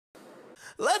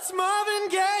Let's Marvin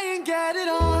Gaye and get it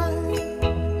on.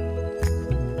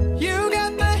 You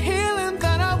got the healing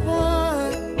that I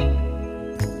want,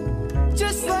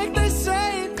 just like they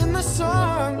say in the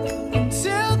song.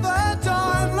 Till the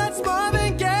dawn, let's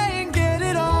Marvin Gaye and get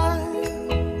it on.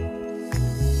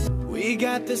 We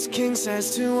got this king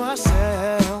size to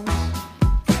ourselves,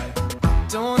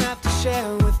 don't have to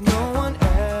share with no one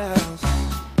else.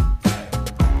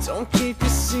 Don't keep your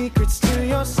secrets to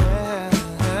yourself.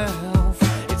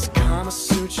 It's Kama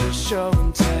Sutra show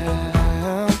and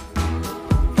tell.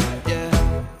 Yeah.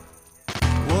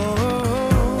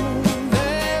 Whoa,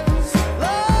 there's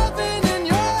loving in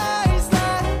your eyes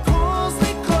that pulls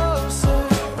me closer.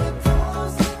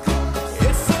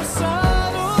 It's so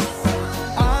subtle,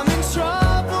 I'm in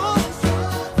trouble,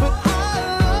 but I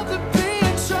love to be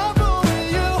in trouble with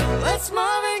you. Let's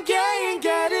Marvin Gaye and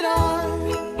get it on.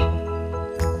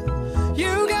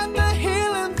 You got the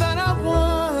healing that I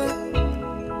want,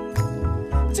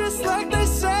 just like they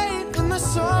say in the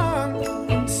song.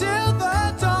 Till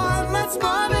the dawn, let's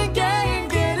Marvin Gaye and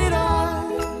get it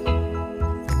on.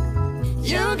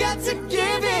 You got to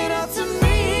give it all to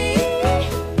me.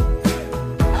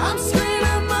 I'm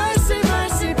screaming mercy,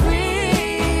 mercy,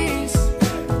 please,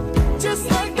 just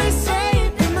like they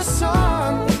say in the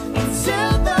song.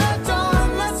 Till the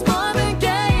dawn, let's Marvin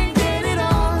Gaye and get it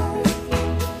on.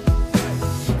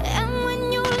 And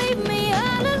when you leave me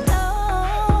all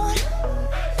alone,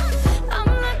 I'm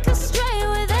like a stray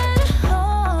without a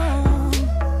home.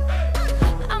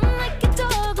 I'm like a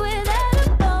dog without a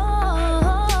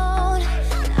bone.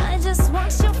 I just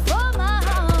want you for my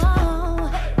home.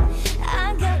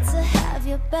 I got to have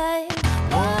you, babe.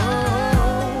 Oh,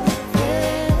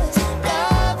 there's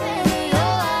love in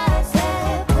your eyes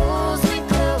that pulls me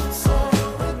closer.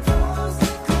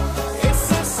 It's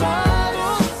so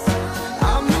subtle,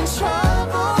 I'm in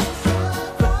trouble,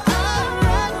 but I'd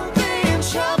rather be in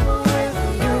trouble with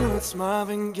you. It's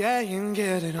Marvin Gaye and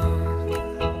get it on.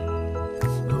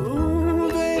 Ooh,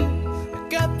 baby, I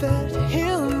got that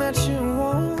healing that you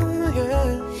want,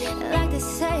 yeah. Like they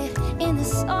say in the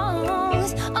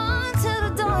songs, on to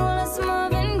the dawn, let's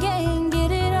Marvin Gaye and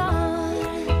get it on.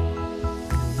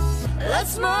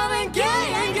 Let's Marvin Gaye